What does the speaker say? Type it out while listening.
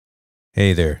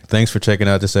Hey there. Thanks for checking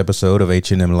out this episode of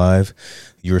H&M Live.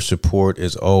 Your support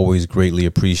is always greatly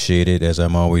appreciated, as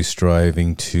I'm always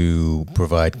striving to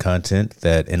provide content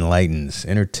that enlightens,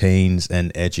 entertains,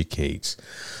 and educates.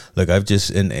 Look, I've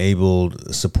just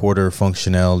enabled supporter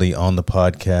functionality on the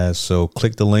podcast, so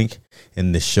click the link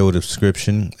in the show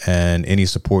description, and any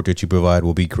support that you provide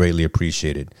will be greatly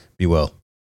appreciated. Be well.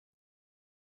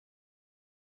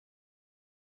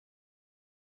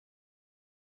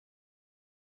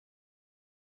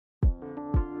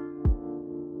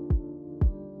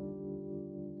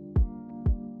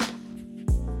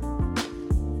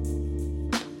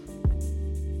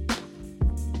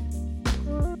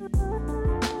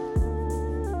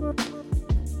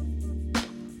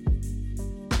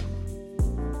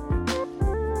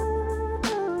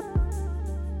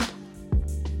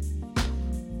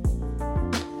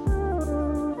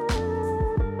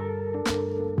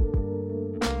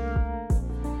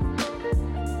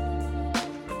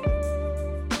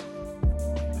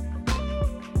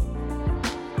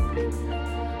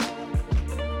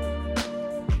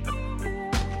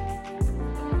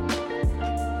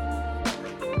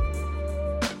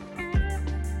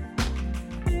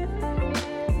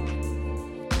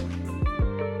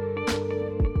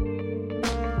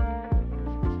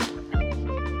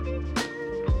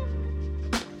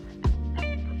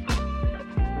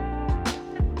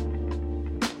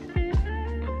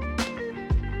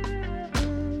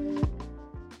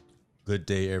 Good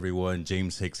day, everyone.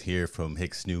 James Hicks here from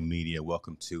Hicks New Media.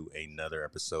 Welcome to another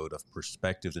episode of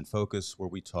Perspectives in Focus, where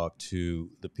we talk to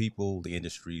the people, the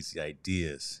industries, the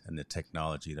ideas, and the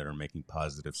technology that are making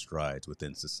positive strides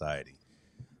within society.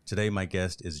 Today, my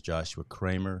guest is Joshua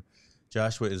Kramer.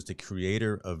 Joshua is the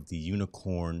creator of The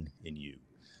Unicorn in You.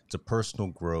 It's a personal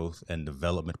growth and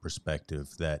development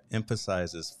perspective that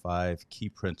emphasizes 5 key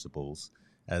principles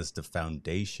as the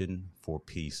foundation for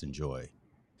peace and joy.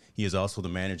 He is also the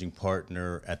managing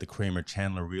partner at the Kramer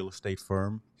Chandler real estate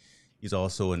firm. He's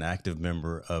also an active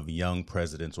member of Young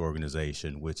Presidents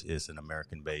Organization, which is an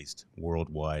American-based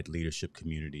worldwide leadership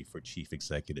community for chief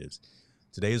executives.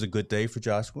 Today is a good day for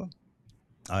Joshua.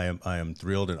 I am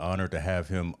thrilled and honored to have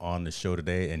him on the show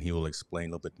today, and he will explain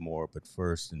a little bit more. But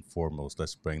first and foremost,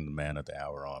 let's bring the man of the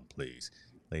hour on, please.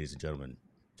 Ladies and gentlemen,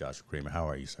 Joshua Kramer, how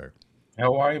are you, sir?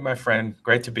 How are you, my friend?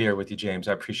 Great to be here with you, James.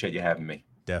 I appreciate you having me.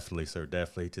 Definitely, sir.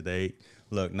 Definitely today.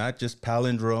 Look, not just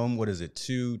palindrome. What is it?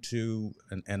 Two,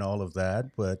 and all of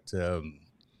that. But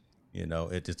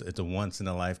it's a once in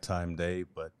a lifetime day.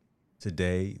 But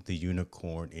today, the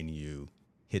unicorn in you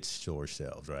hits store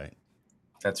shelves, right?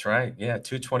 That's right. Yeah,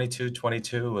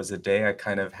 2/22/22 was a day I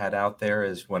kind of had out there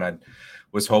is when I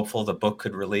was hopeful the book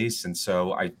could release. And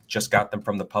so I just got them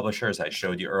from the publishers. I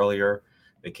showed you earlier.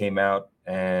 They came out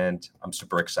and I'm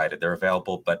super excited. They're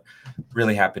available, but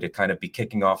really happy to kind of be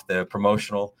kicking off the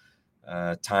promotional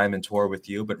time and tour with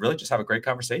you, but really just have a great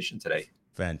conversation today.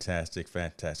 Fantastic,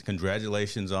 fantastic.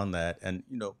 Congratulations on that. And,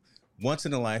 once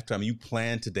in a lifetime, you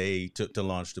plan today to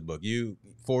launch the book. You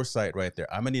foresight right there.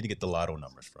 I'm going to need to get the lotto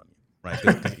numbers from you. Right,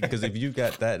 because if you've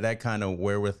got that kind of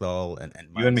wherewithal and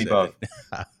You and me both.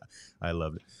 I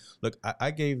love it. Look,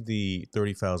 I gave the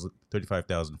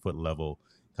 35,000 foot level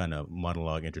kind of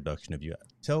monologue introduction of you.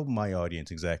 Tell my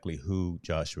audience exactly who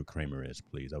Joshua Kramer is,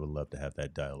 please. I would love to have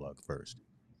that dialogue first.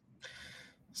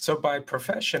 So by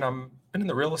profession, I'm been in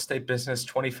the real estate business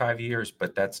 25 years,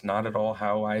 but that's not at all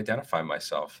how I identify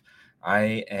myself.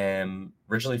 I am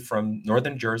originally from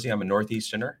Northern Jersey. I'm a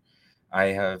Northeasterner. I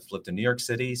have lived in New York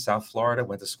City, South Florida,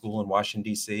 went to school in Washington,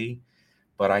 D.C.,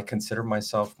 but I consider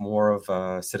myself more of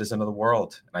a citizen of the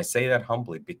world. And I say that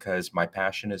humbly because my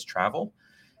passion is travel.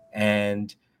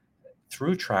 And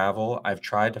through travel, I've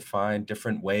tried to find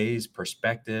different ways,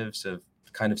 perspectives of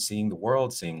kind of seeing the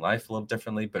world, seeing life a little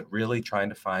differently, but really trying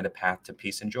to find a path to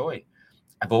peace and joy.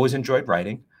 I've always enjoyed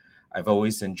writing. I've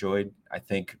always enjoyed, I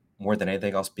think, more than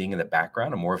anything else, being in the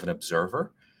background. I'm more of an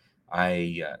observer.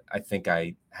 I think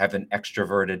I have an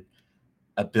extroverted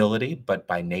ability, but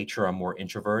by nature, I'm more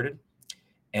introverted.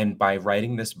 And by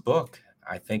writing this book,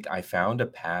 I think I found a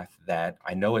path that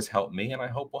I know has helped me and I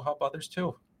hope will help others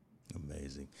too.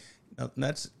 Amazing. Now,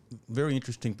 that's very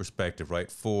interesting perspective,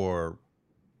 right? For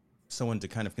someone to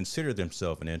kind of consider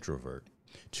themselves an introvert,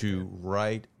 to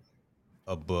write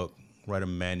a book, write a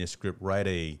manuscript, write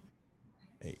a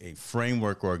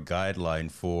framework or a guideline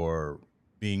for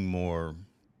being more,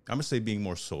 I'm going to say being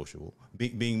more social,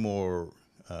 being more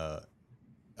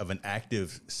of an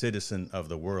active citizen of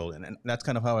the world. And that's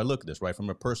kind of how I look at this, right? From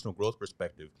a personal growth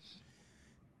perspective,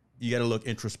 you got to look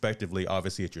introspectively,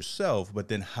 obviously, at yourself, but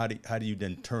then how do you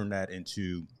then turn that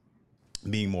into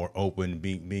being more open,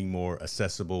 being more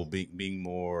accessible, being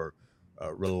more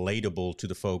relatable to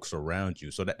the folks around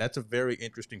you. So that's a very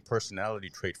interesting personality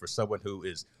trait for someone who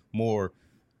is more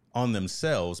on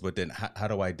themselves, but then how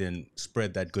do I then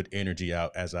spread that good energy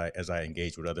out as I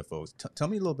engage with other folks? Tell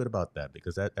me a little bit about that,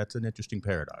 because that's an interesting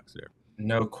paradox there.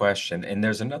 No question. And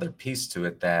there's another piece to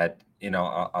it that,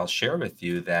 I'll share with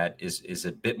you that is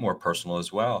a bit more personal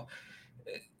as well.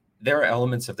 Eh, There are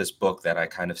elements of this book that I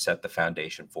kind of set the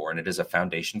foundation for, and it is a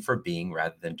foundation for being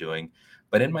rather than doing.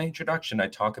 But in my introduction, I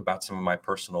talk about some of my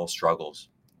personal struggles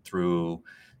through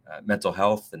mental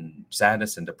health and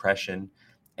sadness and depression.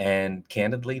 And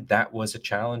candidly, that was a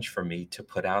challenge for me to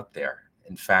put out there.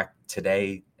 In fact,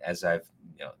 today, as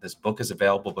this book is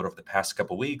available, but over the past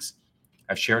couple weeks,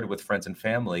 I've shared it with friends and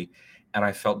family, and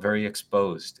I felt very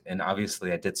exposed. And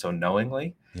obviously, I did so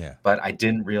knowingly, Yeah. but I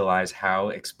didn't realize how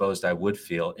exposed I would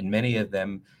feel. And many of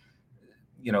them,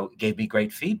 gave me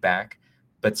great feedback,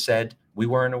 but said, we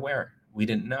weren't aware, we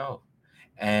didn't know.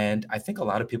 And I think a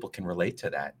lot of people can relate to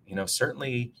that.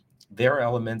 Certainly there are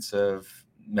elements of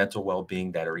mental well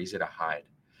being that are easy to hide.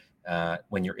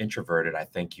 When you're introverted, I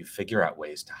think you figure out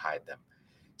ways to hide them.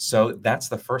 So that's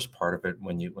the first part of it.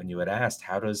 When you had asked,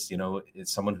 how does is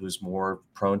someone who's more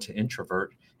prone to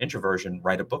introversion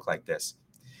write a book like this?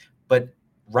 But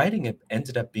writing it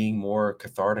ended up being more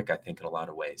cathartic, I think, in a lot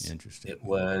of ways. Interesting. It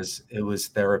was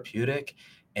therapeutic,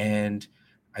 and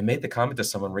I made the comment to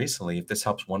someone recently, if this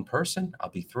helps one person, I'll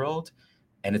be thrilled.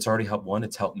 And it's already helped one,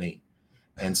 it's helped me.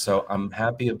 And so I'm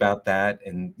happy about that.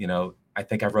 And I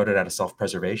think I wrote it out of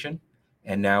self-preservation.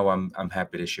 And now I'm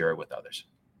happy to share it with others.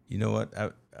 You know what?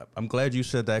 I'm glad you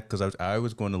said that, because I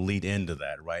was going to lead into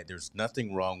that, right? There's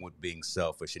nothing wrong with being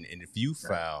selfish. And if you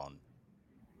Right. found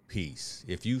peace,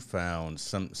 if you found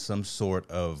some sort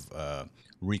of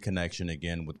reconnection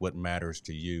again with what matters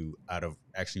to you out of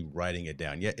actually writing it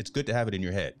down, yeah, it's good to have it in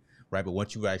your head, right? But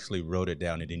once you actually wrote it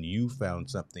down and then you found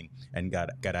something and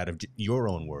got out of your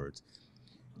own words,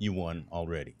 you won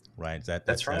already, right?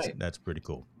 That's right. That's pretty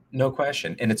cool. No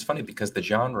question. And it's funny because the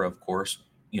genre, of course,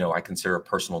 I consider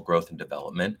personal growth and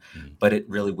development, Mm. but it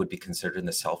really would be considered in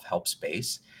the self-help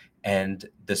space. And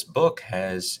this book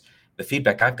has the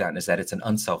feedback I've gotten is that it's an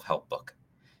unself-help book.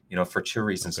 For two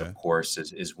reasons, Okay. of course,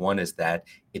 is one is that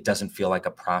it doesn't feel like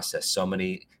a process. So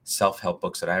many self-help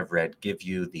books that I've read give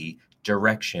you the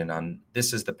direction on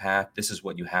this is the path, this is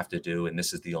what you have to do, and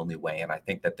this is the only way. And I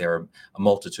think that there are a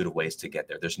multitude of ways to get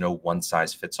there. There's no one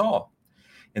size fits all.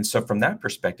 And so from that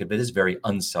perspective, it is very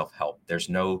unself-help. There's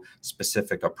no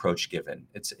specific approach given.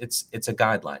 It's a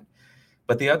guideline.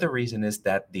 But the other reason is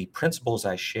that the principles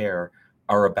I share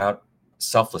are about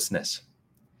selflessness.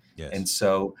 Yes. And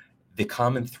so the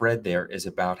common thread there is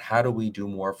about how do we do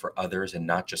more for others and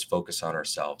not just focus on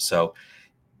ourselves. So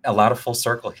a lot of full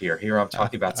circle here. Here I'm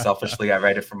talking about selfishly, I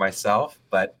write it for myself,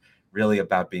 but really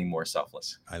about being more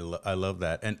selfless. I love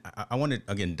that, and I want to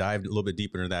again dive a little bit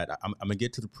deeper into that. I'm gonna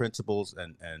get to the principles,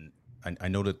 and I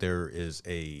know that there is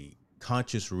a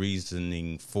conscious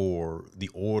reasoning for the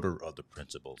order of the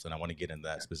principles, and I want to get into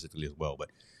that specifically as well. But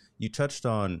you touched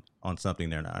on something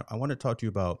there, and I want to talk to you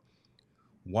about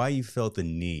why you felt the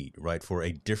need, right, for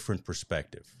a different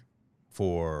perspective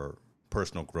for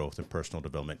personal growth and personal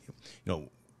development.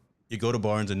 You go to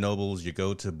Barnes and Nobles, you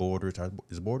go to Borders.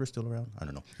 Is Borders still around? I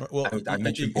don't know. Well, I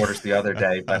mentioned Borders the other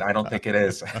day, but I don't think it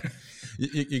is.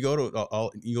 you go to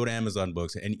you go to Amazon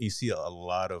Books, and you see a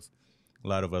lot of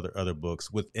other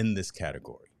books within this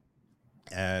category,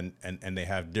 and they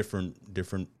have different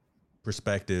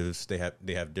perspectives. They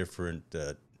have different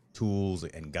tools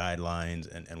and guidelines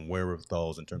and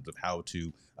wherewithals in terms of how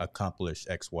to accomplish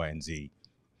X, Y, and Z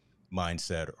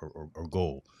mindset or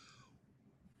goal.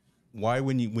 Why,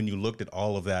 when you looked at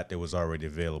all of that was already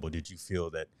available, did you feel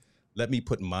that, let me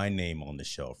put my name on the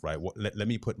shelf, right? Let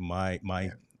me put my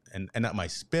Yeah. and not my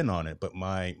spin on it, but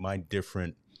my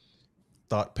different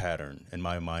thought pattern and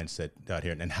my mindset out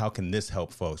here, and how can this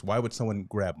help folks? Why would someone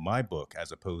grab my book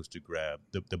as opposed to grab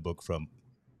the book from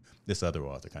this other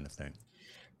author, kind of thing?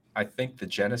 I think the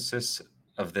genesis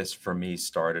of this for me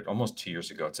started almost 2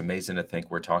 years ago. It's amazing to think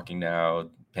we're talking now.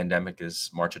 Pandemic is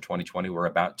March of 2020. We're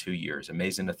about 2 years.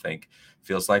 Amazing to think.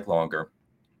 Feels like longer.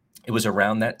 It was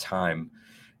around that time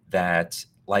that,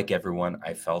 like everyone,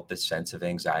 I felt this sense of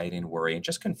anxiety and worry and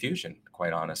just confusion,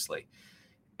 quite honestly.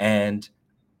 And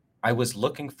I was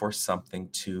looking for something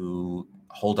to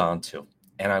hold on to.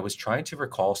 And I was trying to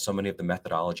recall so many of the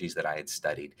methodologies that I had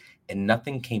studied, and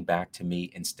nothing came back to me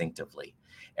instinctively.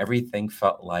 Everything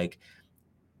felt like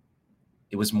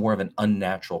it was more of an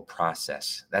unnatural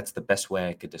process. That's the best way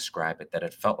I could describe it, that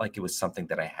it felt like it was something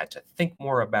that I had to think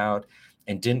more about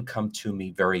and didn't come to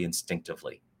me very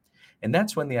instinctively. And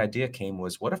that's when the idea came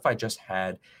was what if I just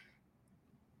had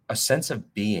a sense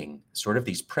of being, sort of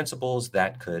these principles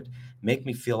that could make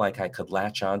me feel like I could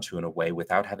latch onto in a way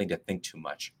without having to think too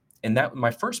much. And that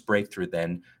my first breakthrough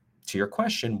then, to your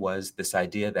question, was this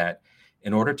idea that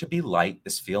in order to be light,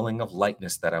 this feeling of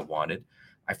lightness that I wanted,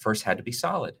 I first had to be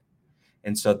solid.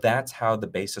 And so that's how the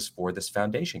basis for this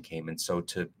foundation came. And so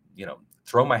to,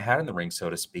 throw my hat in the ring, so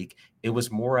to speak, it was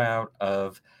more out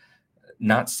of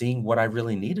not seeing what I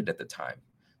really needed at the time.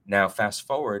 Now, fast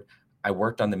forward, I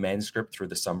worked on the manuscript through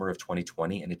the summer of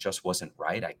 2020 and it just wasn't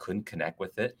right. I couldn't connect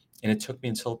with it. And it took me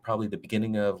until probably the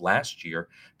beginning of last year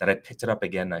that I picked it up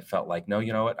again. And I felt like, no,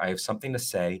 you know what? I have something to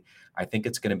say. I think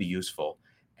it's going to be useful.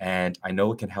 And I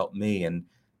know it can help me. And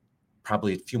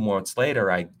probably a few months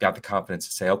later, I got the confidence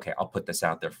to say, okay, I'll put this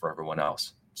out there for everyone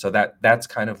else. So that's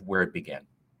kind of where it began.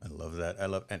 I love that. I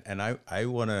love, and I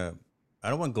want to,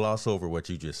 I don't want to gloss over what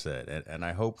you just said. And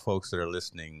I hope folks that are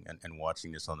listening and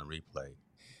watching this on the replay,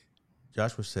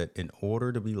 Joshua said, in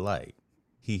order to be light,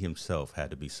 he himself had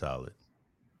to be solid.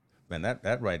 Man,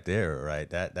 that right there, right?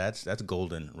 That's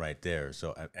golden right there.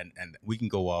 So, and we can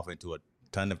go off into a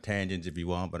ton of tangents if you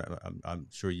want, but I'm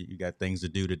sure you got things to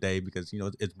do today because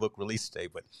it's book release day.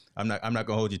 But I'm not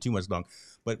gonna hold you too much long.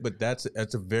 But that's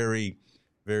a very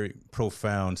very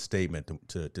profound statement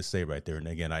to say right there. And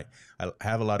again, I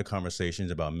have a lot of conversations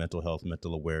about mental health,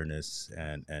 mental awareness,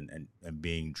 and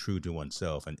being true to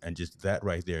oneself, and just that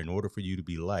right there. In order for you to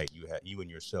be light, you and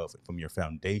yourself from your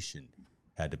foundation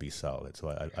had to be solid. So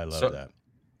I love So that.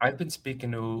 I've been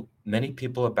speaking to many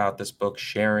people about this book,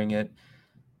 sharing it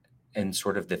and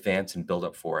sort of the advance and build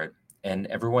up for it. And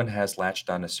everyone has latched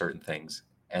on to certain things.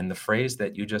 And the phrase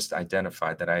that you just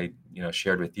identified that I,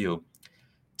 shared with you,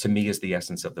 to me is the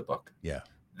essence of the book. Yeah.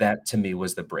 That to me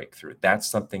was the breakthrough. That's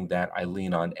something that I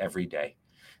lean on every day.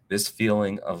 This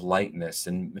feeling of lightness.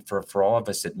 And for all of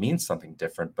us, it means something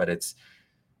different, but it's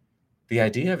the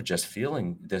idea of just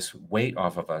feeling this weight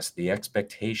off of us, the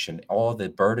expectation, all the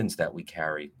burdens that we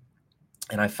carry.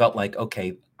 And I felt like,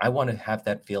 okay, I want to have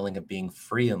that feeling of being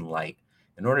free and light.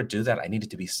 In order to do that, I needed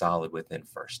to be solid within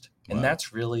first. And Wow.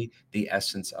 that's really the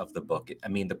essence of the book. I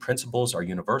mean, the principles are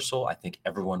universal. I think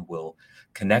everyone will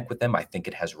connect with them. I think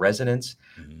it has resonance.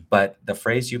 Hmm. But the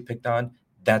phrase you picked on,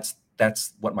 that's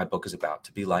what my book is about.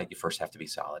 To be light, you first have to be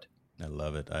solid. I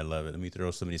love it. I love it. Let me throw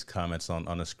some of these comments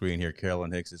on the screen here.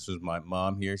 Carolyn Hicks, this was my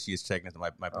mom here. She is checking this.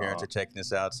 My parents Uh, are checking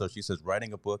this out. So she says,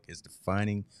 writing a book is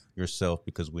defining yourself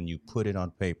because when you put it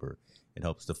on paper, it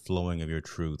helps the flowing of your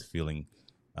truth, feeling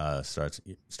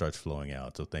starts flowing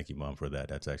out. So thank you, Mom, for that.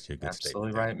 That's actually a good statement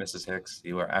Absolutely there. right, Mrs. Hicks.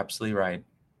 You are absolutely right.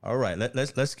 All right,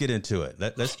 let's get into it.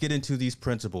 Let's get into these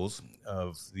principles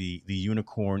of the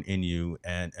unicorn in you,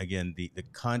 and again the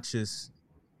conscious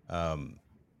um,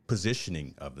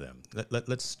 positioning of them.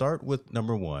 Let's start with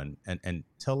number one and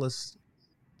tell us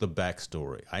the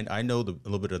backstory. I know a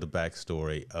little bit of the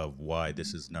backstory of why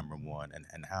this is number one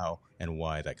and how and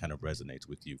why that kind of resonates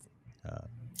with you. Uh,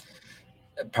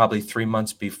 Probably 3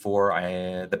 months before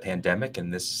the pandemic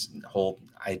and this whole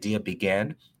idea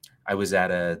began, I was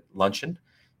at a luncheon,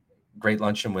 great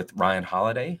luncheon with Ryan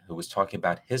Holiday, who was talking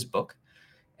about his book,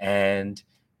 and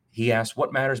he asked,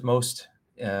 "What matters most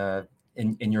uh,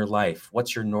 in your life?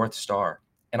 What's your North Star?"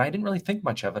 And I didn't really think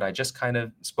much of it. I just kind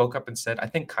of spoke up and said, "I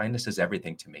think kindness is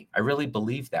everything to me." I really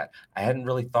believe that. I hadn't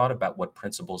really thought about what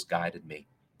principles guided me.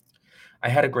 I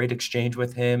had a great exchange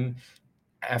with him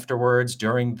afterwards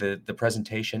during the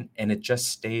presentation, and it just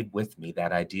stayed with me,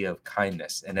 that idea of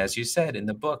kindness. And yeah. as you said in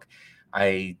the book,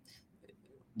 I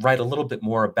write a little bit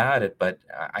more about it, but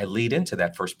I lead into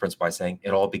that first principle by saying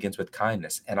it all begins with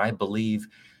kindness. And I believe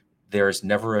there's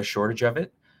never a shortage of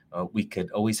it. We could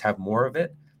always have more of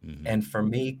it. Hmm. And for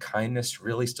me, kindness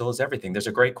really still is everything. There's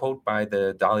a great quote by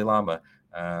the Dalai Lama.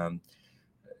 Um,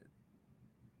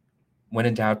 when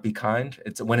in doubt, be kind.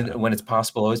 It's when it's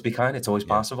possible, always be kind. It's always Yeah.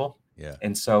 possible. Yeah.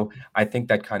 And so I think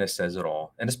that kind of says it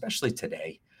all, and especially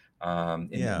today, in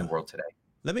the Yeah. world today.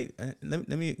 Let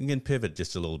me again pivot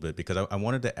just a little bit because I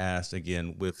wanted to ask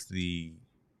again with the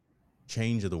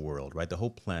change of the world, right? The whole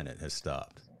planet has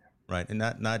stopped, right? And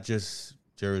not just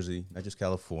Jersey, not just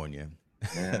California,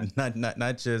 Yeah,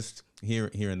 not just here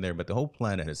and there, but the whole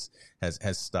planet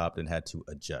has stopped and had to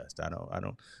adjust. I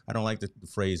don't like the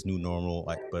phrase new normal,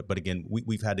 like, but again,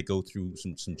 we've had to go through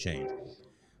some change.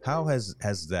 How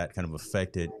has that kind of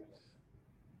affected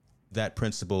that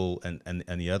principle and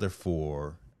the other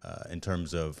four in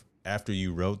terms of after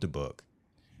you wrote the book?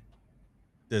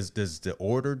 Does the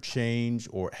order change,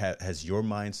 or has your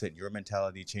mindset, your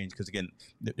mentality changed? Because again,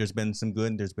 there's been some good,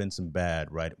 and there's been some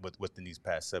bad, right? Within these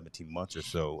past 17 months or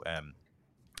so,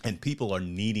 and people are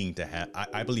needing to have.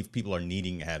 I believe people are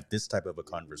needing to have this type of a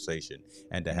conversation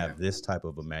and to yeah. have this type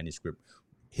of a manuscript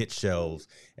hit shelves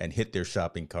and hit their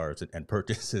shopping carts and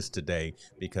purchases today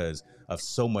because of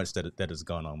so much that has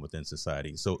gone on within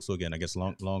society. So again, I guess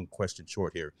long question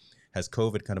short here: has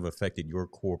COVID kind of affected your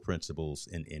core principles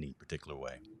in any particular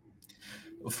way?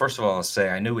 Well, first of all, I'll say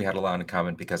I knew we had a lot in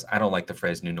common because I don't like the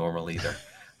phrase new normal either.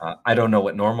 I don't know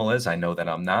what normal is. I know that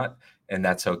I'm not, and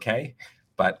that's okay.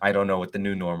 But I don't know what the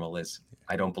new normal is.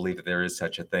 I don't believe that there is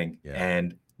such a thing. Yeah.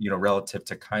 And, relative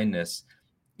to kindness,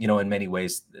 in many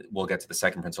ways, we'll get to the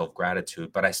second principle of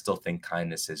gratitude, but I still think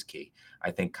kindness is key.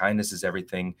 I think kindness is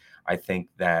everything. I think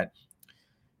that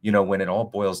when it all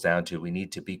boils down to, we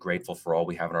need to be grateful for all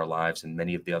we have in our lives and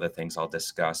many of the other things I'll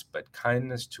discuss, but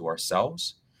kindness to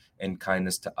ourselves and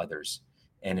kindness to others.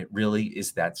 And it really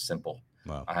is that simple.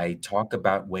 Wow. I talk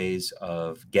about ways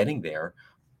of getting there.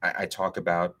 I talk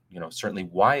about, certainly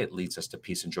why it leads us to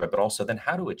peace and joy, but also then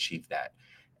how to achieve that.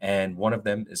 And one of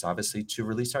them is obviously to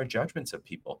release our judgments of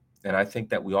people. And I think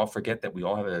that we all forget that we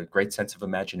all have a great sense of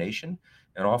imagination.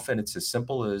 And often it's as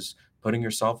simple as putting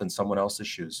yourself in someone else's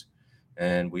shoes.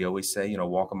 And we always say,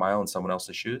 walk a mile in someone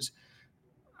else's shoes.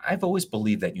 I've always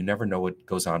believed that you never know what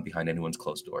goes on behind anyone's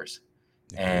closed doors.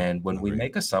 Agreed. And when we Agreed.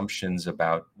 make assumptions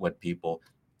about what people,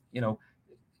 you know,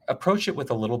 approach it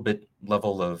with a little bit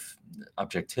level of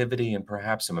objectivity and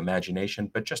perhaps some imagination,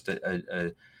 but just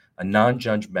a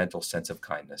non-judgmental sense of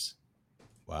kindness.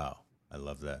 Wow. I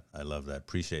love that. I love that.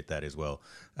 Appreciate that as well.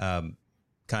 Um,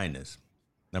 Kindness.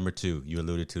 Number two, you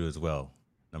alluded to as well.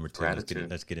 Number two, Gratitude.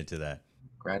 let's get into that.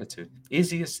 Gratitude.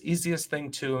 Easiest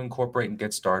thing to incorporate and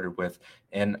get started with.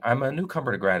 And I'm a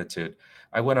newcomer to gratitude.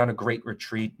 I went on a great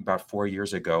retreat about 4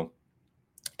 years ago.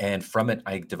 And from it,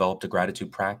 I developed a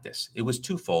gratitude practice. It was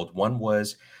twofold. One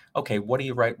was, okay, what do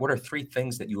you write? What are three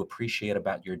things that you appreciate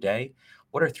about your day?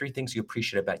 What are three things you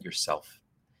appreciate about yourself?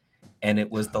 And it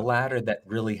was the latter that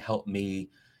really helped me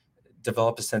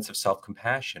develop a sense of self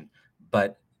compassion.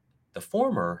 But the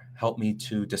former helped me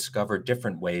to discover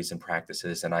different ways and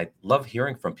practices. And I love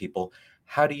hearing from people.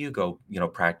 How do you go,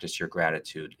 practice your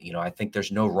gratitude? I think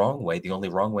there's no wrong way. The only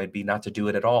wrong way would be not to do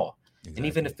it at all. And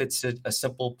even Exactly. if it's a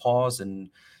simple pause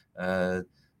and uh,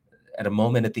 at a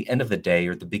moment at the end of the day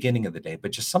or the beginning of the day,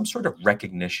 but just some sort of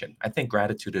recognition. I think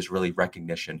gratitude is really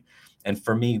recognition. And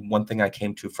for me, one thing I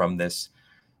came to from this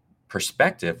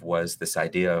perspective was this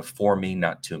idea of for me,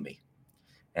 not to me,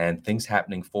 and things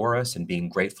happening for us and being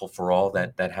grateful for all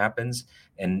that happens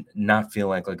and not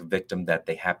feeling like a victim that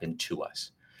they happen to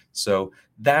us. So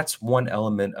that's one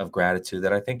element of gratitude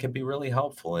that I think can be really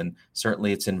helpful. And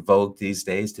certainly it's in vogue these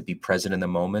days to be present in the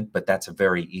moment, but that's a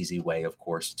very easy way, of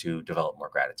course, to develop more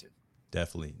gratitude.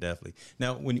 Definitely, definitely.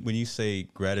 Now, when you say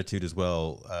gratitude as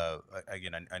well,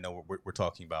 again, I know we're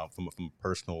talking about from a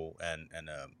personal and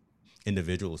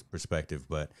individual's perspective,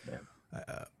 but Yeah.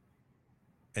 uh,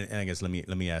 and I guess let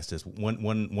me ask this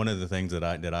one of the things that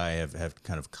I have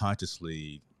kind of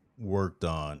consciously worked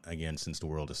on again since the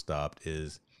world has stopped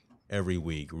is every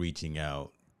week reaching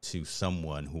out to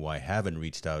someone who I haven't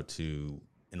reached out to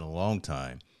in a long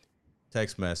time,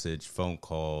 text message, phone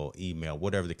call, email,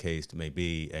 whatever the case may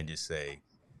be, and just say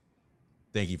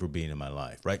thank you for being in my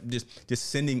life, right? Just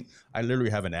sending. I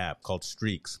literally have an app called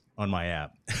Streaks on my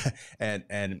app,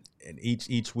 and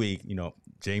each week,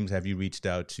 James, have you reached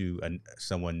out to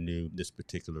someone new this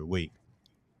particular week?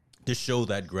 To show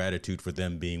that gratitude for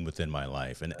them being within my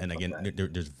life, and I and love again,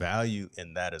 that. there's value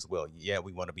in that as well. Yeah,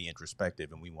 we want to be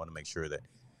introspective, and we want to make sure that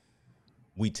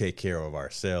we take care of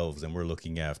ourselves, and we're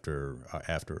looking after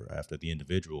the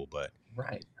individual, but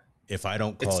Right. if I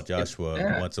don't call It's it, Joshua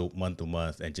yeah, once a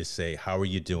month and just say, "How are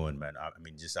you doing, man?" I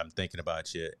mean, just I'm thinking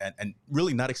about you, and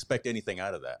really not expect anything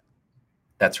out of that,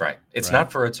 that's right. It's right?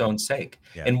 not for its own sake.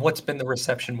 Yeah, And what's been the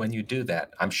reception when you do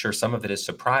that? I'm sure some of it is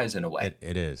surprise in a way.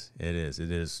 it is.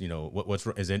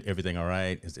 Is everything all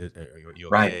right? Are you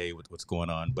Right. okay with what's going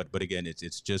on? But again,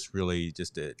 it's just really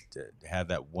just to have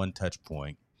that one touch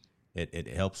point. It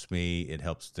helps me, it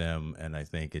helps them, and I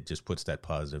think it just puts that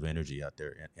positive energy out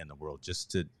there in the world just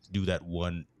to do that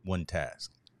one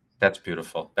task. That's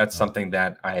beautiful. That's Uh, something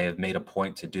that I have made a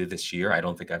point to do this year. I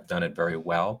don't think I've done it very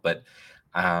well, but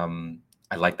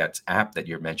I like that app that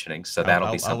you're mentioning. So that'll be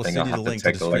I will something I'll send you the have to link to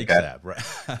the take a look Streaks at. app, right?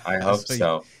 I hope So you,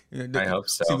 so. I hope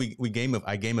see, so.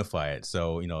 I gamify it,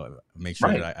 so make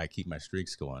sure that Right. I keep my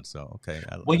streaks going. So okay,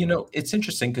 Well, I love it. it's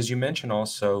interesting because you mentioned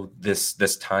also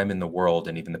this time in the world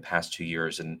and even the past 2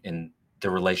 years and the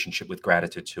relationship with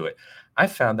gratitude to it. I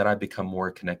found that I've become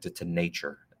more connected to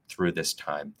nature through this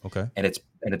time, Okay, and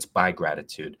it's by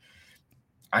gratitude.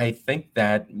 I think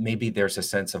that maybe there's a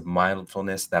sense of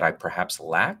mindfulness that I perhaps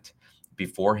lacked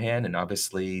beforehand. And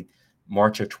obviously,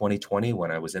 March of 2020,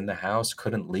 when I was in the house,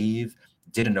 couldn't leave,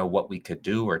 didn't know what we could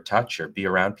do or touch or be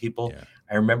around people. Yeah.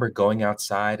 I remember going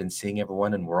outside and seeing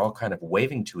everyone, and we're all kind of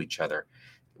waving to each other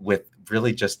with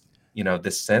really just,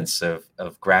 this sense of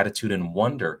gratitude and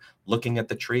wonder, looking at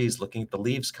the trees, looking at the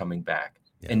leaves coming back.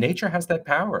 Yeah. And nature has that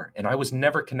power, and I was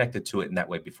never connected to it in that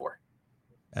way before.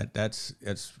 That's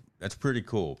pretty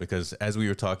cool because as we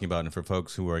were talking about, and for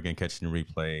folks who are again catching the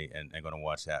replay and going to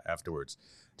watch that afterwards,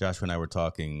 Joshua and I were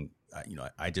talking.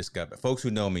 I just got folks who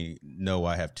know me know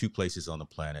I have two places on the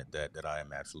planet that I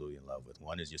am absolutely in love with.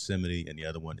 One is Yosemite, and the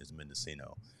other one is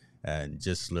Mendocino. And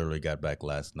just literally got back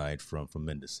last night from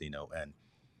Mendocino. And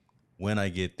when I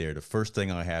get there, the first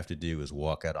thing I have to do is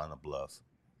walk out on the bluff,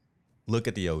 look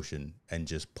at the ocean, and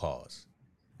just pause.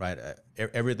 Right,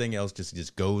 everything else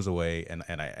just goes away, and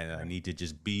I need to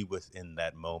just be within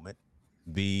that moment,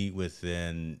 be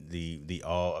within the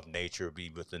awe of nature, be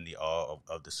within the awe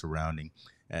of the surrounding,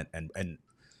 and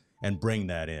bring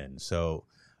that in. So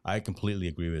I completely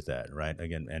agree with that. Right,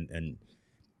 again, and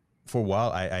for a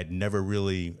while, I'd never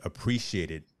really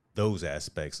appreciated those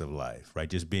aspects of life, right?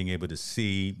 Just being able to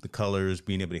see the colors,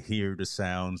 being able to hear the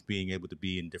sounds, being able to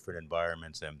be in different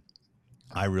environments. And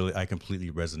I completely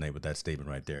resonate with that statement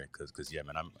right there. Cause yeah,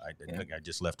 man, Yeah. I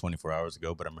just left 24 hours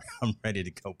ago, but I'm ready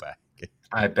to go back.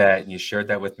 I bet you shared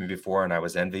that with me before, and I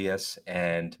was envious.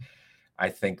 And I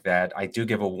think that I do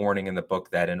give a warning in the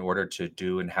book that in order to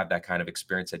do and have that kind of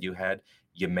experience that you had,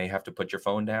 you may have to put your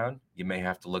phone down. You may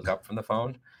have to look up from the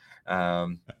phone,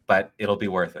 but it'll be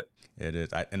worth it. It is.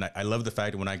 I love the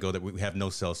fact that when I go that we have no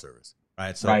cell service,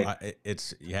 right? So Right.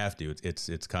 it's, you have to,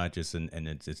 it's conscious and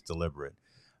it's deliberate.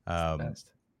 It's the Um,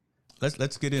 best.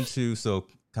 let's get into, so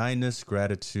kindness,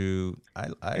 gratitude. I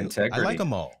like Integrity.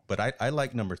 them all, but I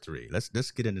like number three. Let's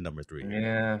get into number three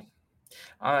here.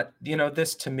 Yeah.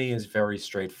 This to me is very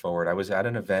straightforward. I was at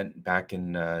an event back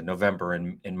in November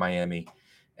in Miami,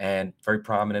 and very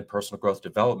prominent personal growth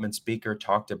development speaker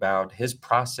talked about his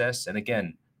process. And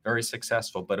again, very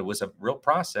successful, but it was a real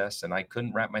process, and I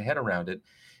couldn't wrap my head around it.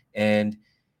 And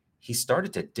he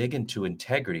started to dig into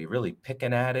integrity, really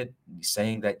picking at it,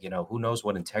 saying that, who knows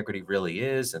what integrity really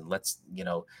is, and let's,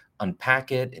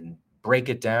 unpack it and break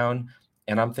it down.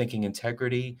 And I'm thinking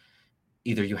integrity,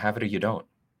 either you have it or you don't.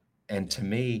 And Yeah. to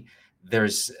me,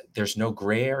 there's no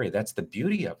gray area. That's the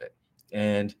beauty of it.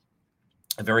 And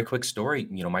a very quick story,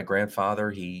 my grandfather,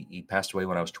 he passed away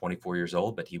when I was 24 years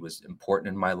old, but he was important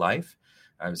in my life.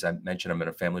 As I mentioned, I'm in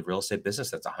a family real estate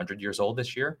business that's 100 years old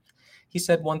this year. He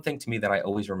said one thing to me that I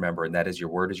always remember, and that is, your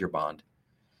word is your bond.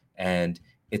 And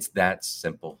it's that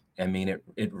simple. I mean,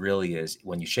 it really is.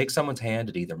 When you shake someone's hand,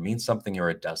 it either means something or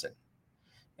it doesn't.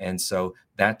 And so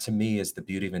that to me is the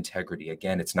beauty of integrity.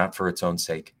 Again, it's not for its own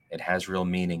sake. It has real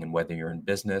meaning. And whether you're in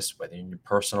business, whether in your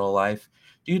personal life,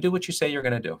 do you do what you say you're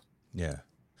going to do? Yeah.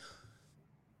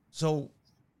 So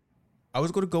I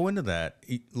was going to go into that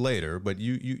later, but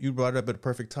you brought it up at a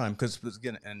perfect time because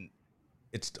again, and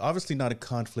it's obviously not a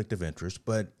conflict of interest,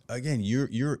 but again,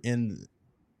 you're in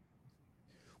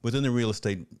within the real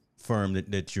estate firm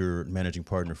that you're managing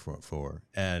partner for,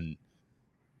 and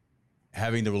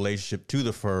having the relationship to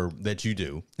the firm that you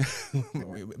do,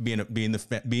 Yeah. being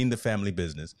the family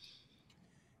business,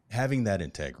 having that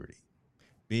integrity,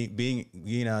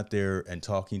 being out there and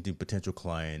talking to potential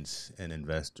clients and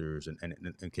investors, and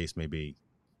in case may be,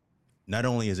 not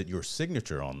only is it your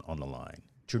signature on the line,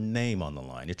 it's your name on the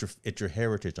line, it's your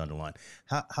heritage on the line.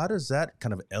 How does that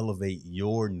kind of elevate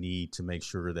your need to make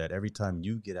sure that every time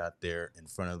you get out there in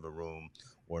front of a room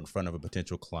or in front of a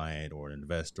potential client or an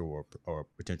investor or a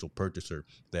potential purchaser,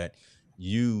 that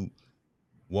you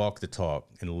walk the talk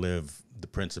and live the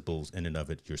principles in and of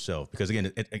it yourself? Because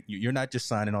again, you're not just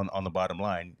signing on the bottom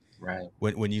line. Right.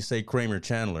 When you say Kramer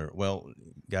Chandler, well,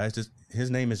 guys, his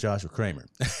name is Joshua Kramer.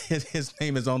 His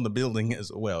name is on the building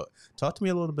as well. Talk to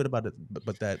me a little bit about it,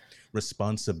 but that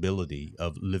responsibility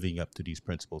of living up to these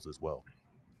principles as well.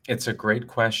 It's a great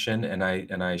question, and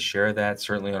I share that.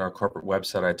 Certainly on our corporate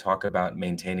website, I talk about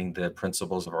maintaining the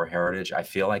principles of our heritage. I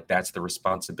feel like that's the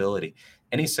responsibility.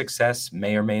 Any success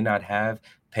may or may not have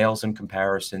pales in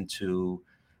comparison to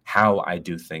how I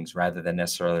do things rather than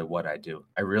necessarily what I do.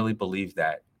 I really believe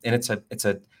that. And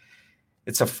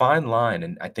it's a fine line,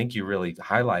 and I think you really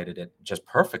highlighted it just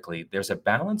perfectly. There's a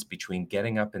balance between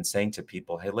getting up and saying to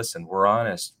people, "Hey, listen, we're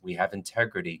honest, we have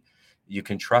integrity, you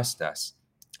can trust us."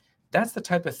 That's the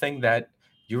type of thing that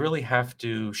you really have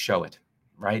to show it,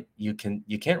 right? You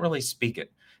can't really speak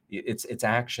it. It's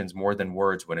actions more than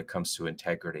words when it comes to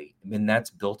integrity. I mean, that's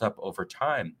built up over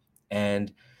time.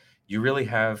 And you really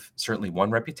have certainly one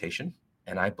reputation,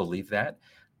 and I believe that.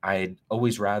 I'd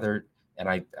always rather, and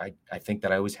I think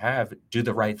that I always have, do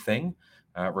the right thing,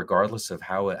 regardless of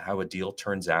how a deal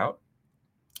turns out.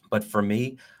 But for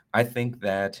me, I think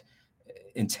that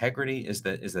integrity is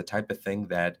the type of thing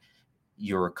that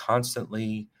you're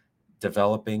constantly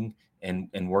developing and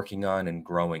working on and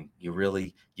growing.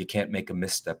 You can't make a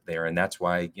misstep there. And that's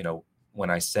why, when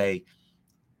I say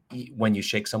when you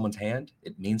shake someone's hand,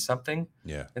 it means something.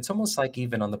 Yeah. It's almost like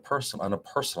even on a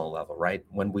personal level, right?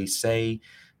 When we say,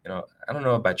 I don't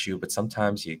know about you, but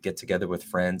sometimes you get together with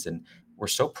friends and we're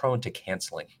so prone to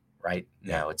canceling right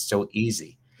Yeah. now. It's so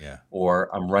easy. Yeah.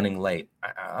 Or I'm running late.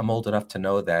 I'm old enough to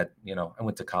know that, I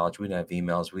went to college. We didn't have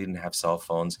emails. We didn't have cell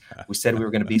phones. We said we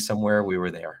were going to be somewhere. We were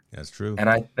there. That's true. And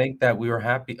I think that we were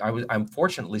happy. I'm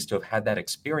fortunate at least to have had that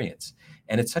experience.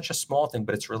 And it's such a small thing,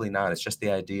 but it's really not. It's just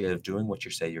the idea of doing what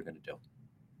you say you're going to do.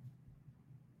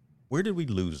 Where did we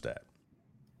lose that?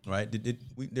 Right?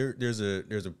 There's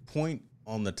a point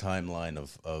on the timeline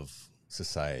of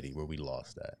society where we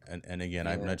lost that. And again,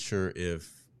 I'm Yeah. not sure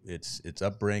if it's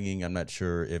upbringing. I'm not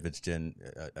sure if it's Gen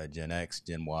X,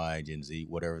 Gen Y, Gen Z,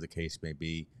 whatever the case may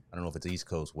be. I don't know if it's East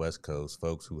Coast, West Coast,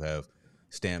 folks who have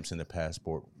stamps in the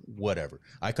passport, whatever.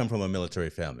 I come from a military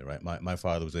family, right? My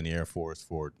father was in the Air Force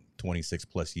for 26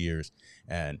 plus years,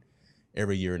 and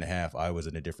every year and a half I was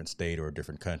in a different state or a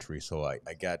different country. So I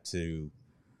got to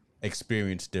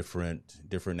experience different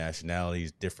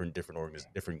nationalities, different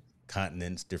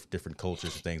continents, different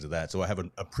cultures and things of that. So I have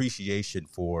an appreciation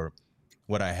for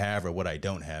what I have or what I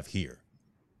don't have here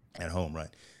at home,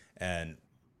 right? And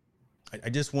I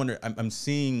just wonder. I'm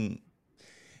seeing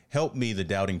help me, the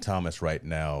doubting Thomas, right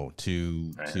now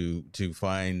to Right. to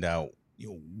find out,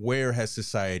 where has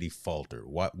society faltered?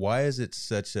 Why is it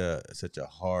such a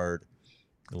hard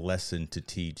lesson to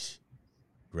teach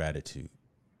gratitude,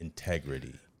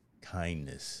 integrity,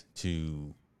 kindness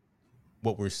to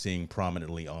what we're seeing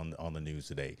prominently on the news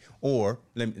today? Or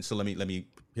let me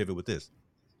pivot with this.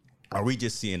 Are we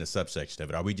just seeing a subsection of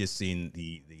it? Are we just seeing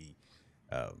the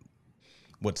um,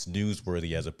 what's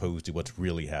newsworthy as opposed to what's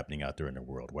really happening out there in the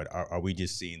world? What are we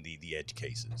just seeing the edge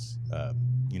cases?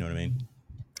 You know what I mean?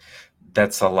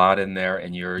 That's a lot in there,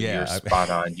 and you're Yeah. spot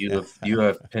on. You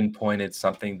have pinpointed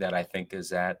something that I think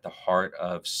is at the heart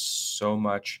of so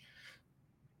much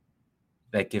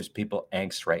that gives people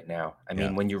angst right now. I Yeah.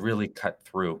 mean, when you really cut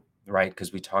through, right?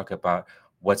 Because we talk about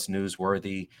what's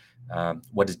newsworthy,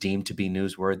 what is deemed to be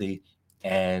newsworthy,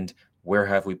 and where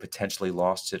have we potentially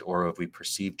lost it or have we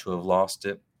perceived to have lost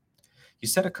it. You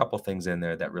said a couple things in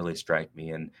there that really strike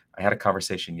me. And I had a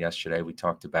conversation yesterday. We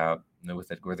talked about,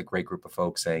 with a great group of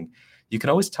folks saying, you can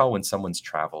always tell when someone's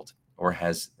traveled or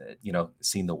has,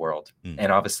 seen the world. Mm.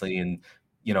 And obviously,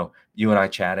 you and I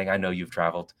chatting, I know you've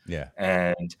traveled. Yeah.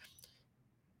 And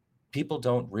people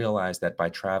don't realize that by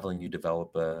traveling, you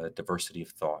develop a diversity of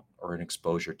thought or an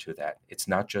exposure to that. It's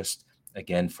not just,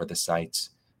 again, for the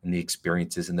sights and the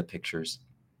experiences and the pictures,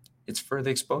 it's for the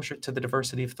exposure to the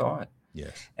diversity of thought.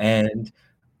 Yes. And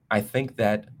I think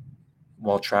that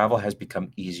while travel has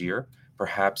become easier,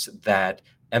 perhaps that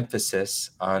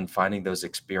emphasis on finding those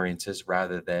experiences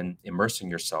rather than immersing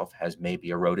yourself has maybe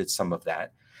eroded some of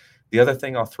that. The other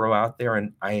thing I'll throw out there,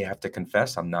 and I have to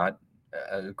confess, I'm not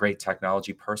a great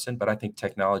technology person, but I think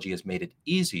technology has made it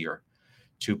easier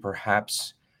to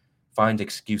perhaps find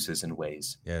excuses in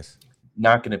ways. Yes.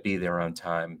 Not going to be there on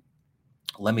time.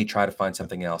 Let me try to find Yep.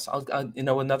 something else.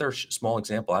 Another small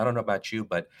example. I don't know about you,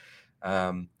 but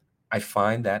um, I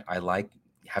find that I like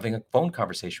having a phone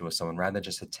conversation with someone rather than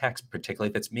just a text, particularly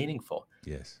if it's meaningful.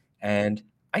 Yes. And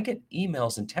I get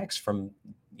emails and texts from,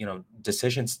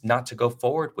 decisions not to go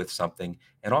forward with something.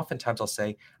 And oftentimes I'll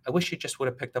say, I wish you just would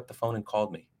have picked up the phone and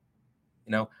called me.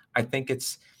 I think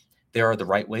there are the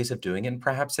right ways of doing it. And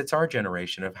perhaps it's our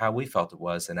generation of how we felt it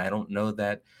was. And I don't know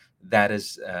that that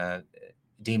is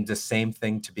deemed the same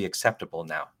thing to be acceptable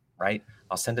now, right?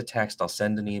 I'll send a text, I'll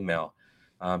send an email.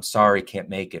 Sorry, can't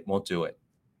make it, won't do it.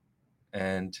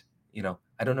 And,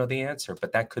 I don't know the answer,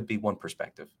 but that could be one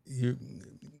perspective. You,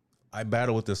 I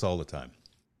battle with this all the time,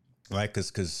 right?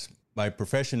 Because by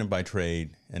profession and by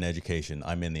trade and education,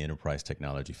 I'm in the enterprise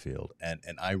technology field, and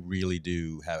I really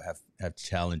do have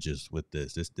challenges with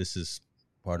this. This is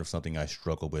part of something I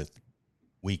struggle with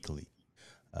weekly.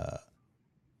 Uh,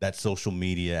 that social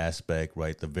media aspect,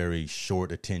 right? The very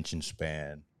short attention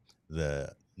span,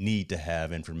 the need to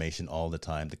have information all the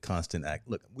time, the constant act.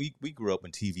 Look, we grew up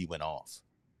when TV went off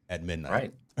at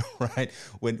midnight, Right. right?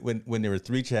 When there were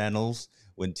three channels,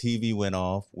 when TV went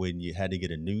off, when you had to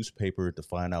get a newspaper to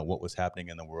find out what was happening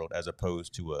in the world, as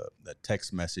opposed to a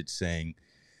text message saying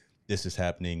this is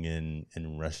happening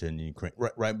in Russia and Ukraine.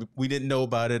 Right. We didn't know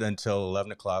about it until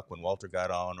 11 o'clock when Walter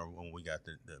got on, or when we got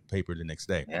the paper the next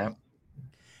day. Yeah.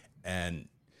 And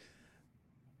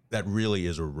that really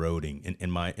is eroding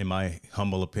in my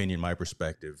humble opinion, my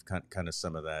perspective, kind of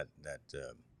some of that.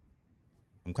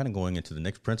 I'm kind of going into the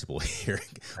next principle here,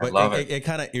 I but love it. it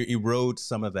kind of erodes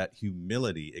some of that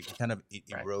humility. It kind of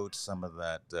Right. erodes some of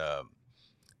that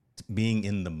being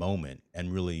in the moment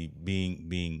and really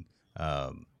being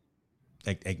um,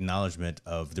 acknowledgement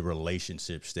of the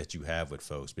relationships that you have with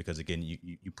folks. Because again,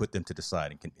 you put them to the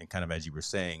side, and kind of as you were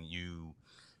saying, you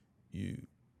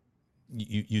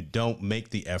you don't make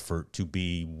the effort to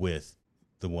be with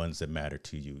the ones that matter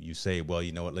to you. You say, well,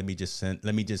 you know what, let me just,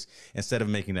 instead of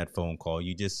making that phone call,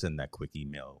 you just send that quick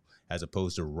email, as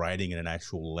opposed to writing in an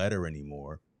actual letter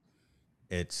anymore.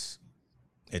 It's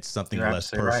it's something You're less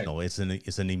absolutely right. personal.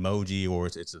 It's an emoji, or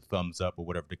it's a thumbs up, or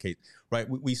whatever the case. Right?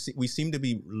 We seem to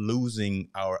be losing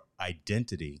our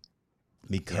identity Yeah.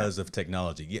 because of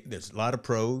technology. Yeah, there's a lot of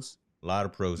pros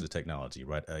to technology.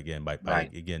 Right? Again, by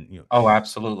Right. again, Oh,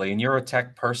 absolutely. And you're a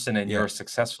tech person and yeah. you're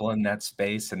successful in that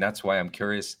space. And that's why I'm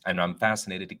curious and I'm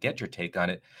fascinated to get your take on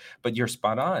it. But you're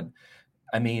spot on.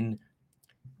 I mean,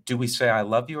 do we say I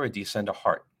love you or do you send a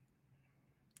heart,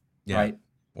 Yeah. right?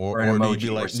 Or an Or do you be emoji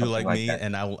or like, do something like like me, that?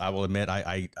 and I will admit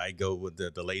I go with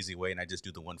the lazy way, and I just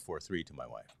do the 143 to my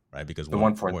wife, right? Because The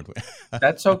one for one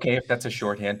That's okay if that's a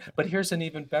shorthand, but here's an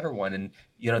even better one, and,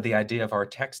 the idea of our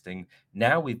texting,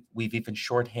 now we've even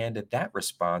shorthanded that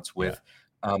response yeah.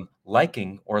 with,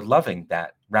 liking or loving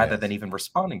that rather than Yes. even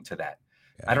responding to that.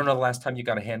 I don't Yes. know the last time you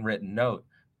got a handwritten note,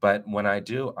 but when I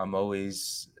do, I'm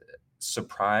always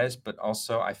surprised, but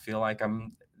also I feel like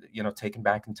I'm, taken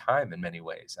back in time in many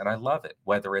ways, and I love it,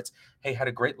 whether it's, "Hey, had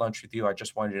a great lunch with you, I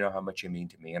just wanted to know how much you mean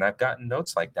to me," and I've gotten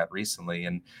notes like that recently,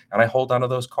 and I hold on to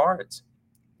those cards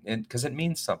and because it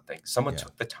means something. Someone Yeah.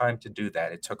 took the time to do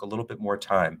that. It took a little bit more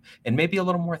time and maybe a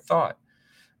little more thought.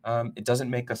 It doesn't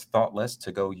make us thoughtless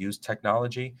to go use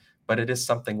technology, but it is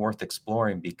something worth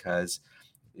exploring because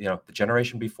the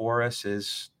generation before us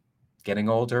is getting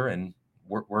older and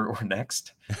we're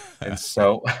next, and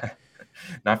so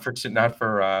not for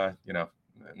Yeah.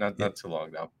 not too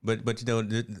long though. But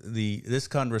the this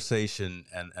conversation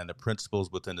and the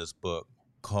principles within this book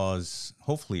cause,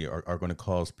 hopefully, are going to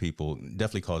cause people,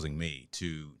 definitely causing me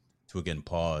to again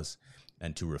pause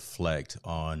and to reflect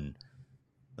on.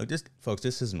 Look, this, folks,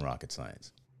 this isn't rocket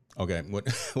science. Okay, what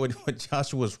what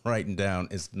Joshua was writing down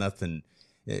is nothing.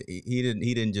 He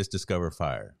didn't just discover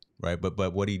fire, right?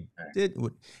 But what he did,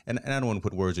 and I don't want to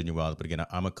put words in your mouth, but again,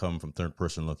 I'm gonna come from third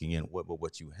person looking in.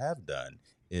 What you have done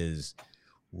is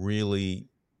really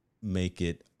make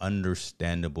it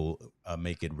understandable,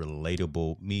 make it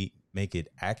relatable, make it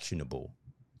actionable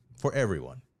for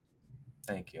everyone,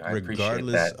 Thank you. I appreciate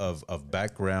regardless that. of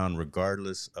background,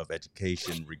 regardless of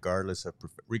education, regardless of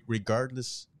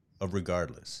regardless.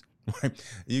 Right?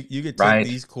 You could take Right.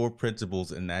 these core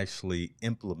principles and actually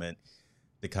implement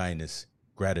the kindness,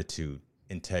 gratitude,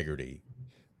 integrity.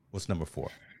 What's number four?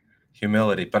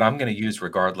 Humility, but I'm gonna use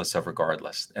regardless of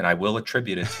regardless, and I will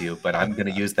attribute it to you, but I'm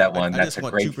gonna use that one. I That's just a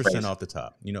want great 2% phrase. off the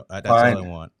top. You know, that's all I Fine.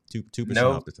 want. 2% off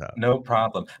No, the top. no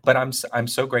problem. But I'm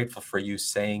so grateful for you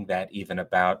saying that even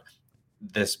about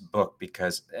this book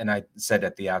because and I said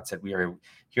at the outset, we are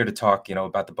here to talk,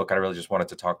 about the book. I really just wanted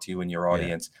to talk to you and your Yeah.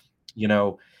 audience. You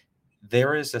know,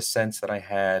 there is a sense that I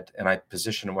had, and I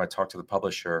positioned when I talked to the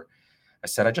publisher, I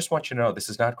said, I just want you to know this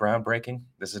is not groundbreaking.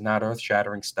 This is not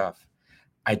earth-shattering stuff.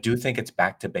 I do think it's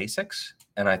back to basics,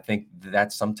 and I think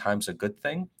that's sometimes a good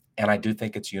thing, and I do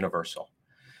think it's universal.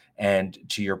 And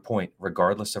to your point,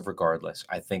 regardless,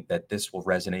 I think that this will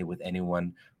resonate with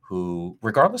anyone who,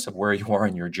 regardless of where you are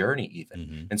in your journey, even.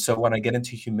 Hmm. And so when I get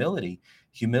into humility,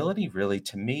 humility really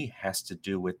to me has to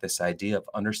do with this idea of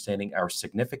understanding our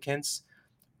significance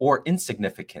or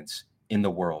insignificance in the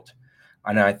world.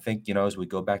 And I think, as we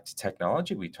go back to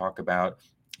technology, we talk about,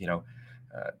 you know,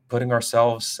 putting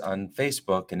ourselves on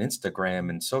Facebook and Instagram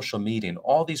and social media and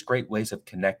all these great ways of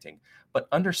connecting, but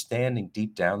understanding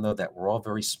deep down, though, that we're all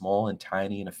very small and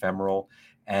tiny and ephemeral,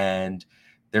 and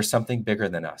there's something bigger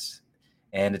than us.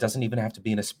 And it doesn't even have to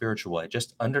be in a spiritual way,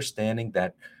 just understanding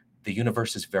that the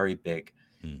universe is very big.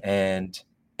 Mm. And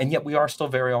and yet we are still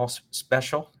very all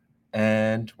special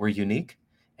and we're unique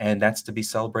and that's to be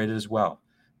celebrated as well.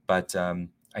 But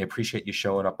I appreciate you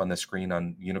showing up on the screen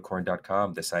on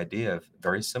unicorn.com. This idea of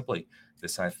very simply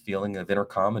this feeling of inner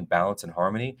calm and balance and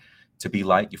harmony. To be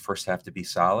light, you first have to be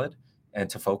solid and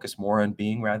to focus more on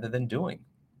being rather than doing.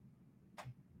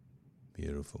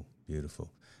 Beautiful.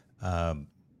 Beautiful. Um,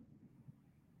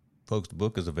 Folks, the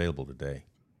book is available today.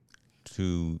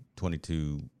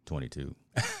 2/22/22.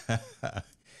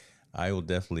 I will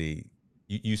definitely.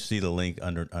 You see the link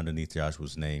underneath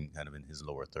Joshua's name, kind of in his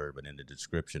lower third, but in the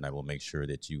description, I will make sure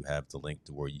that you have the link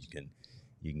to where you can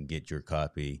you can get your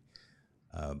copy.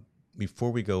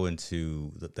 Before we go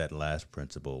into that last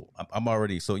principle, I'm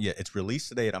already so yeah, it's released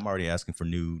today, and I'm already asking for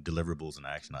new deliverables and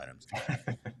action items.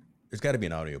 There's got to be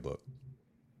an audiobook.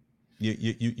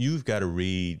 You've got to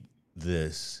read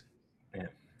this. Yeah.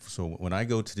 So when I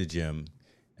go to the gym,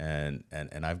 and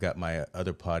I've got my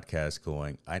other podcast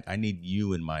going, I need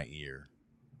you in my ear,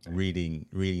 reading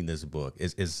this book.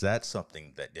 Is that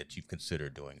something that you've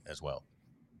considered doing as well?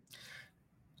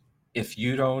 If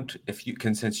you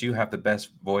can, since you have the best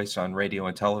voice on radio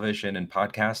and television and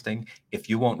podcasting, if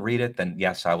you won't read it, then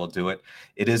yes, I will do it.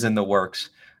 It is in the works.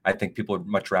 I think people would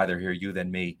much rather hear you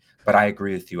than me, but I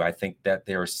agree with you. I think that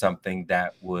there is something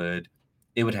that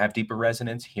it would have deeper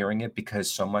resonance hearing it,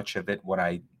 because so much of it, what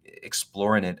I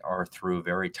explore in it, are through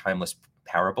very timeless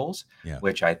parables, Yeah.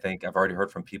 which I think I've already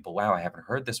heard from people. Wow, I haven't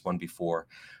heard this one before.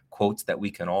 Quotes that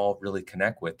we can all really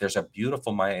connect with. There's a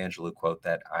beautiful Maya Angelou quote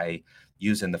that I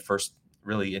use in the first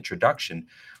really introduction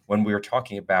when we were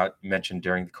talking about, mentioned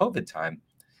during the COVID time.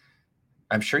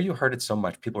 I'm sure you heard it so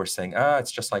much. People were saying,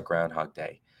 it's just like Groundhog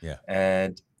Day. Yeah.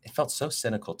 And it felt so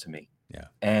cynical to me. Yeah.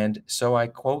 And so I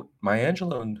quote Maya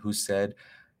Angelou, who said,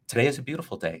 "Today is a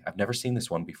beautiful day. I've never seen this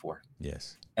one before."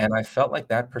 Yes. And I felt like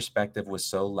that perspective was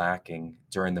so lacking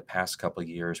during the past couple of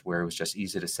years, where it was just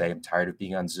easy to say, I'm tired of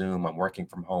being on Zoom, I'm working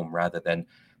from home, rather than,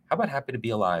 how about happy to be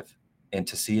alive and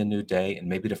to see a new day and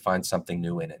maybe to find something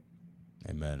new in it.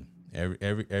 Amen.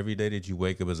 Every day that you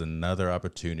wake up is another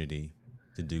opportunity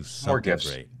to do More something gifts,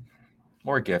 great.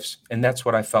 more gifts. And that's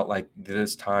what I felt like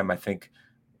this time. I think,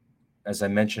 as I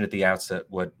mentioned at the outset,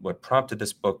 what prompted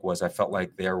this book was I felt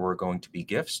like there were going to be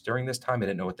gifts during this time. I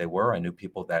didn't know what they were. I knew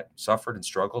people that suffered and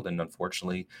struggled and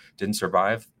unfortunately didn't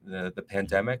survive the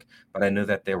pandemic, but I knew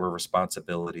that there were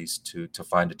responsibilities to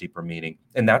find a deeper meaning.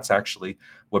 And that's actually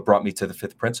what brought me to the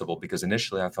fifth principle, because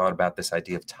initially I thought about this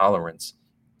idea of tolerance.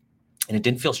 And it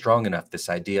didn't feel strong enough, this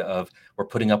idea of we're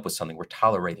putting up with something, we're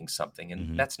tolerating something, and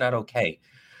Mm-hmm. that's not okay.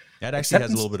 That actually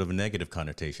has a Acceptance, little bit of a negative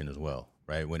connotation as well,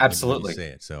 right? When you absolutely. say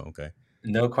it. So okay.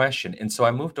 No question. And so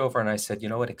I moved over and I said, you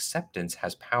know what? Acceptance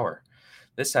has power.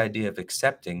 This idea of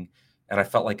accepting, and I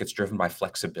felt like it's driven by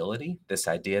flexibility, this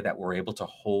idea that we're able to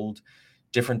hold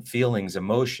different feelings,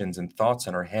 emotions, and thoughts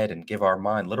in our head and give our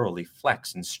mind literally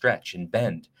flex and stretch and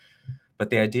bend. But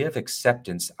the idea of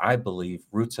acceptance, I believe,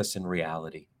 roots us in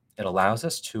reality. It allows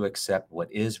us to accept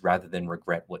what is rather than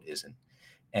regret what isn't.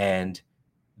 And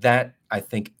that, I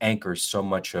think, anchors so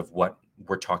much of what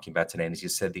we're talking about today. And as you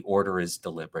said, the order is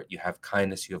deliberate. You have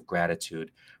kindness, you have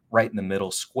gratitude. Right in the middle,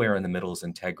 square in the middle, is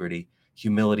integrity.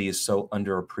 Humility is so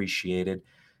underappreciated.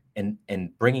 And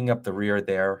bringing up the rear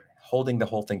there, holding the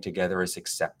whole thing together, is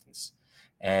acceptance.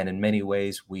 And in many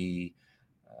ways, we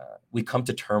come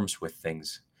to terms with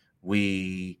things.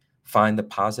 We find the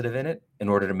positive in it in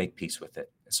order to make peace with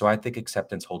it. So I think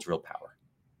acceptance holds real power.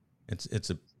 It's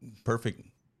a perfect,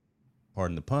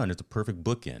 pardon the pun, it's a perfect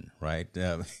bookend, right?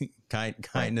 Right.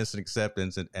 Kindness and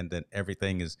acceptance, and then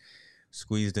everything is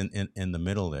squeezed in the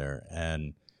middle there.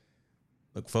 And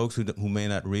look, folks who may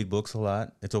not read books a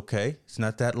lot, it's okay. It's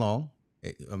not that long.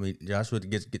 I mean, Joshua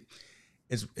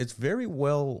it's very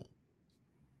well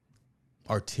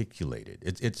articulated.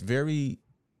 It's very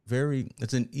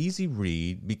it's an easy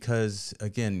read because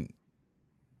again,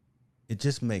 it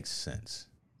just makes sense.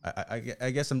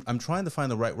 I guess I'm trying to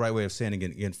find the right way of saying it.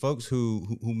 Again, folks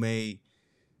who may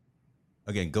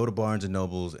again go to Barnes and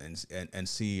Nobles and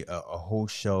see a whole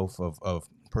shelf of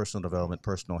personal development,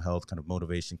 personal health, kind of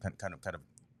motivation, kind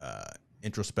of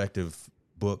introspective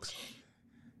books.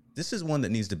 This is one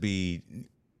that needs to be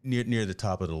near the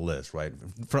top of the list, right?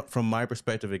 From my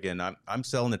perspective, again, I'm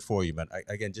selling it for you, but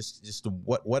again, just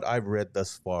what I've read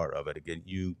thus far of it. Again,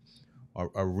 you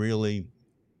are really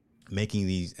making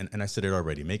these, and I said it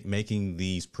already, making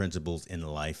these principles in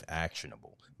life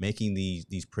actionable, making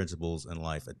these principles in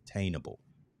life attainable,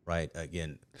 right?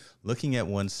 Again, looking at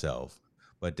oneself,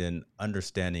 but then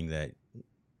understanding that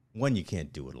one, you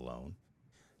can't do it alone.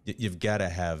 You've got to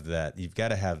have that. You've got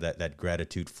to have that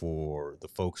gratitude for the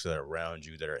folks that are around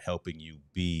you that are helping you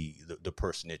be the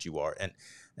person that you are. And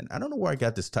I don't know where I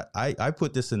got this. I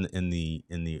put this in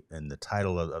the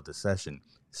title of the session: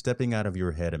 stepping out of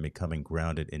your head and becoming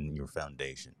grounded in your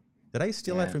foundation. Did I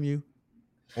steal that Yeah. from you?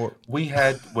 Or We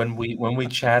had, when we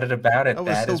chatted about that it, was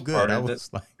that so is good. part I of the. was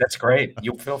like, That's great.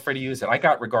 You feel free to use it. I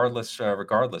got regardless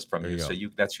from there you, you so go.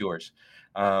 that's yours.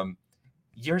 Um,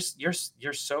 you're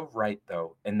so right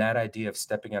though, and that idea of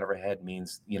stepping out of our head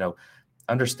means,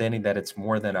 understanding that it's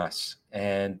more than us,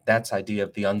 and that's idea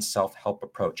of the unself help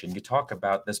approach. And you talk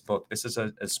about this book. This is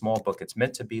a small book. It's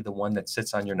meant to be the one that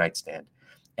sits on your nightstand.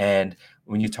 And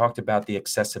when you talked about the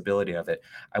accessibility of it,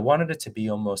 I wanted it to be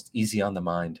almost easy on the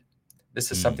mind.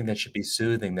 This is Mm, something that should be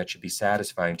soothing, that should be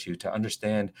satisfying to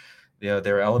understand,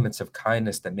 there are elements of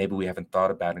kindness that maybe we haven't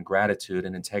thought about, and gratitude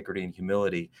and integrity and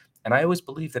humility. And I always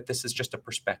believe that this is just a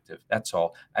perspective. That's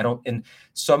all. I don't, and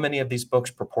so many of these books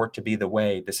purport to be the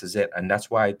way, this is it. And that's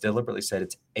why I deliberately said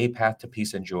it's a path to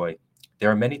peace and joy.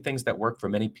 There are many things that work for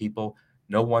many people.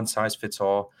 No one size fits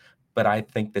all, but I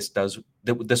think this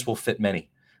will fit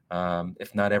many.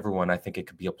 If not everyone, I think it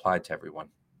could be applied to everyone.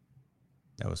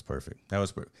 that was perfect. That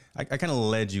was perfect. I kind of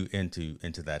led you into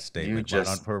that You statement, right,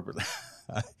 on just purpose.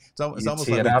 It's you almost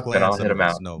tee like it we up and planned I'll hit some of them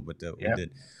this. out. No, but we Yeah,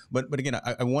 did. But again,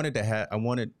 I wanted to have. I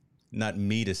wanted not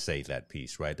me to say that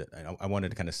piece, right? I wanted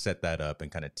to kind of set that up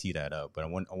and kind of tee that up. But I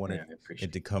wanted yeah, I it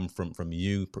appreciate to it. come from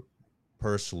you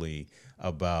personally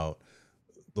about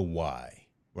the why,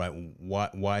 right?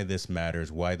 Why this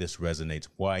matters, why this resonates,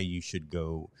 why you should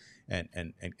go and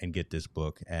get this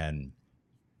book and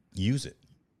use it,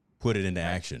 put it into Right.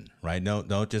 action, right?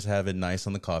 Don't just have it nice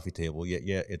on the coffee table. Yeah,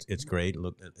 yeah, it's great.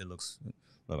 It looks.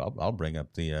 Look, I'll bring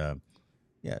up the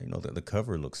yeah, the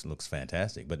cover looks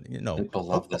fantastic. But People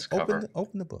love this open cover.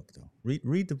 open the book though.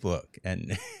 Read the book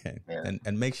and Yeah,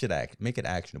 and make it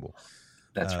actionable.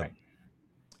 that's Uh, right.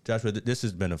 Joshua, this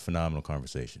has been a phenomenal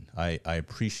conversation. I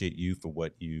appreciate you for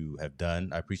what you have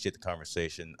done. I appreciate the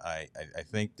conversation. I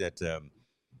think that I'm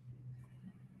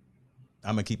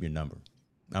gonna keep your number.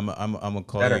 I'm gonna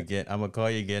call you Better. again. I'm gonna call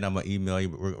you again. I'm gonna email you.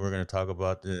 We're gonna talk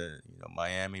about the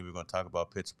Miami. We're gonna talk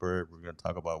about Pittsburgh. We're gonna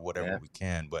talk about whatever Yeah. we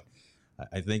can. But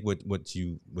I think what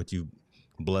you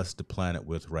bless the planet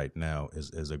with right now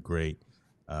is a great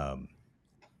um,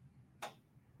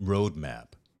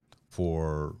 roadmap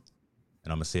for,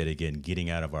 and I'm gonna say it again, getting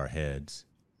out of our heads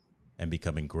and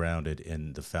becoming grounded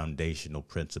in the foundational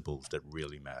principles that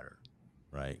really matter,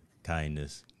 right?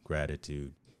 Kindness,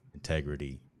 gratitude,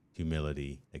 integrity,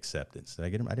 humility, acceptance. Did I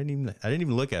get them? I didn't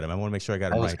even look at them. I want to make sure I got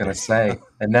I them was right gonna there. say,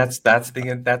 and that's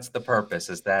the purpose,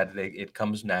 is that it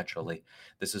comes naturally.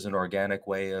 This is an organic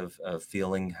way of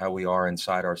feeling how we are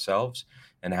inside ourselves,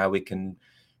 and how we can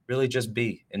really just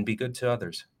be and be good to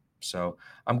others. So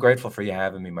I'm grateful for you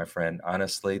having me, my friend.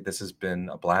 Honestly, this has been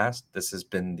a blast. This has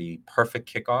been the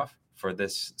perfect kickoff for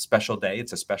this special day.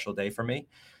 It's a special day for me.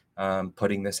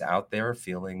 Putting this out there,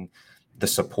 feeling the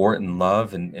support and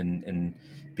love, and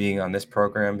being on this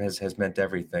program has meant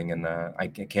everything. And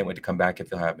can't wait to come back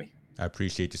if you'll have me. I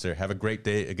appreciate you, sir. Have a great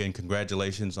day. Again,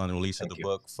 congratulations on the release of the Thank you.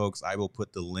 book. Folks, I will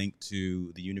put the link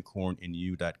to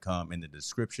theunicorninyou.com in the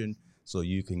description so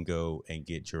you can go and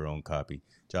get your own copy.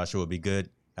 Joshua, be good.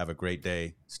 Have a great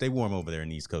day. Stay warm over there in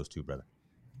the East Coast, too, brother.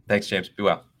 Thanks, James. Be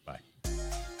well.